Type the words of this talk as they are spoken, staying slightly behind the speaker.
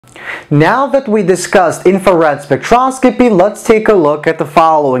Now that we discussed infrared spectroscopy, let's take a look at the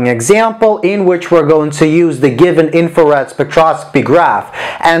following example in which we're going to use the given infrared spectroscopy graph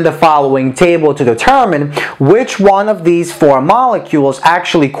and the following table to determine which one of these four molecules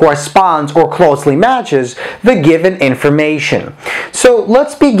actually corresponds or closely matches the given information. So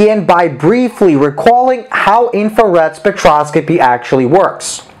let's begin by briefly recalling how infrared spectroscopy actually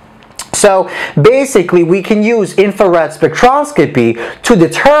works. So basically, we can use infrared spectroscopy to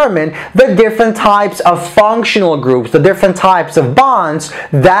determine the different types of functional groups, the different types of bonds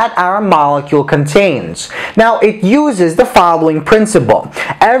that our molecule contains. Now, it uses the following principle.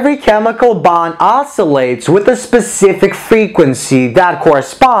 Every chemical bond oscillates with a specific frequency that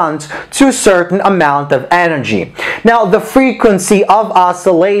corresponds to a certain amount of energy. Now, the frequency of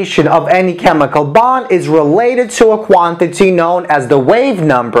oscillation of any chemical bond is related to a quantity known as the wave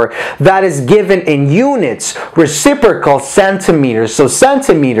number that is given in units, reciprocal centimeters, so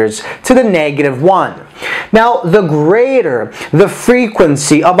centimeters to the -1. Now, the greater the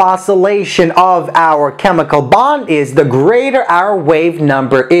frequency of oscillation of our chemical bond is, the greater our wave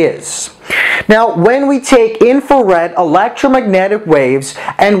number is. Now, when we take infrared electromagnetic waves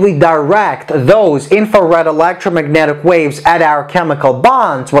and we direct those infrared electromagnetic waves at our chemical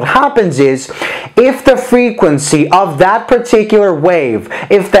bonds, what happens is, if the frequency of that particular wave,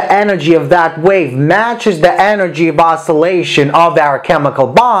 if the energy of that wave matches the energy of oscillation of our chemical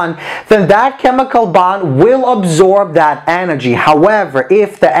bond, then that chemical bond will absorb that energy. However,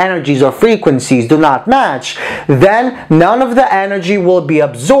 if the energies or frequencies do not match, then none of the energy will be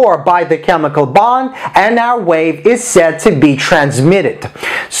absorbed by the chemical bond and our wave is said to be transmitted.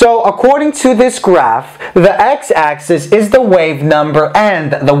 So according to this graph, the x-axis is the wave number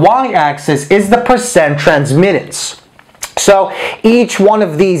and the y-axis is the percent transmittance. So each one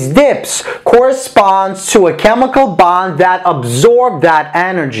of these dips corresponds to a chemical bond that absorbed that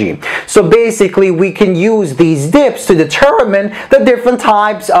energy. So basically, we can use these dips to determine the different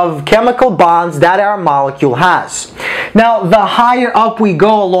types of chemical bonds that our molecule has. Now, the higher up we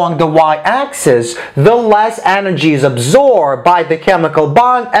go along the y-axis, the less energy is absorbed by the chemical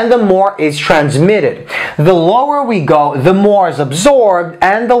bond and the more is transmitted. The lower we go, the more is absorbed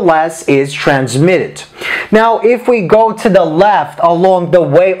and the less is transmitted. Now, if we go to the left along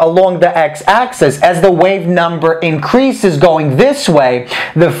the x-axis, as the wave number increases going this way,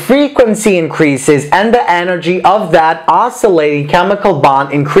 the frequency increases and the energy of that oscillating chemical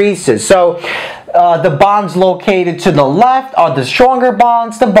bond increases. So the bonds located to the left are the stronger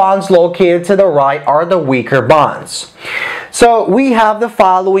bonds, the bonds located to the right are the weaker bonds. So we have the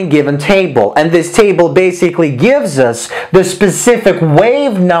following given table, and this table basically gives us the specific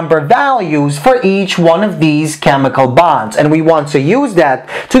wave number values for each one of these chemical bonds, and we want to use that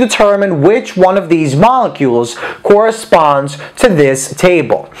to determine which one of these molecules corresponds to this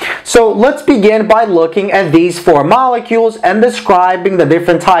table. So let's begin by looking at these four molecules and describing the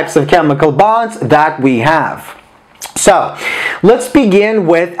different types of chemical bonds that we have. So, let's begin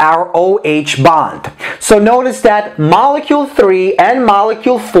with our OH bond. So notice that molecule 3 and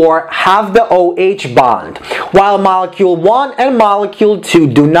molecule 4 have the OH bond, while molecule 1 and molecule 2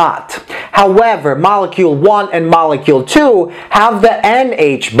 do not. However, molecule 1 and molecule 2 have the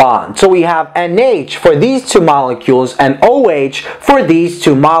NH bond. So we have NH for these two molecules and OH for these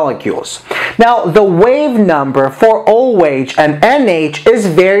two molecules. Now, the wave number for OH and NH is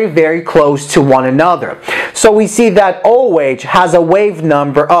very, very close to one another. So we see that OH has a wave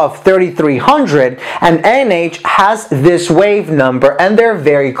number of 3300 and NH has this wave number, and they're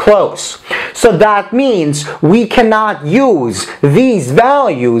very close. So that means we cannot use these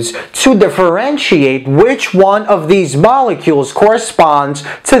values to differentiate which one of these molecules corresponds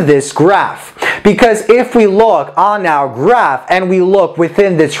to this graph. Because if we look on our graph and we look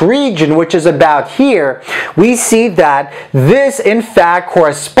within this region, which is about here, we see that this in fact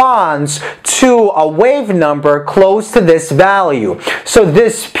corresponds to a wave number close to this value. So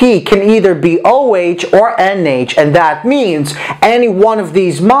this P can either be OH or NH, and that means any one of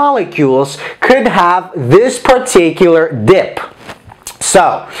these molecules could have this particular dip.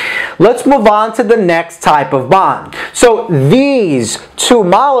 So, let's move on to the next type of bond. So, these two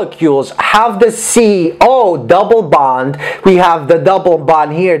molecules have the CO double bond. We have the double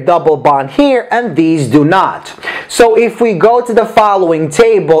bond here, and these do not. So, if we go to the following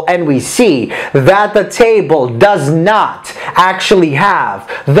table and we see that the table does not actually have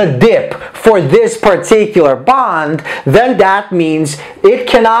the dip for this particular bond, then that means it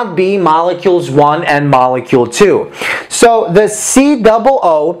cannot be molecules 1 and molecule 2. So, the C double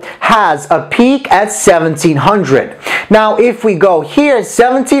O has a peak at 1700. Now if we go here,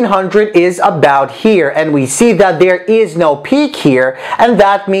 1700 is about here, and we see that there is no peak here, and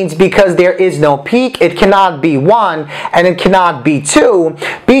that means because there is no peak, it cannot be 1 and it cannot be 2,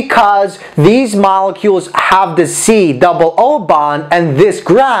 because these molecules have the C double O bond, and this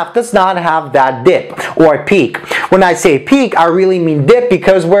graph does not have that dip or peak. When I say peak, I really mean dip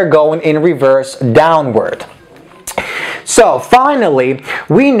because we're going in reverse downward. So finally,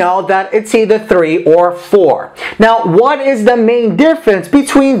 we know that it's either 3 or 4. Now, what is the main difference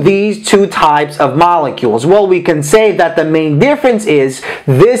between these two types of molecules? Well, we can say that the main difference is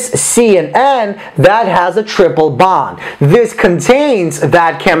this C and N that has a triple bond. This contains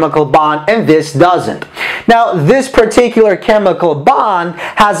that chemical bond and this doesn't. Now, this particular chemical bond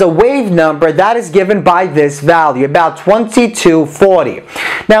has a wave number that is given by this value, about 2240.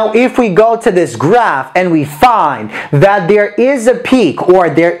 Now, if we go to this graph and we find that there is a peak or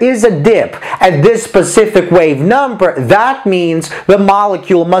there is a dip at this specific wave number, that means the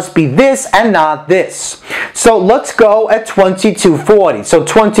molecule must be this and not this. So let's go at 2240. So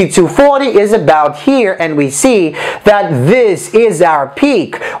 2240 is about here, and we see that this is our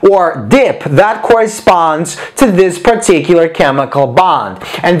peak or dip that corresponds to this particular chemical bond.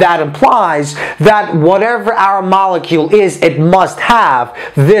 And that implies that whatever our molecule is, it must have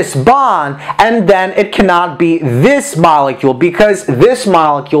this bond, and then it cannot be this molecule because this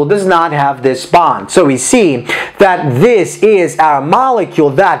molecule does not have this bond. So we see that this is our molecule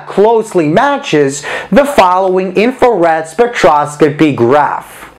that closely matches the following infrared spectroscopy graph.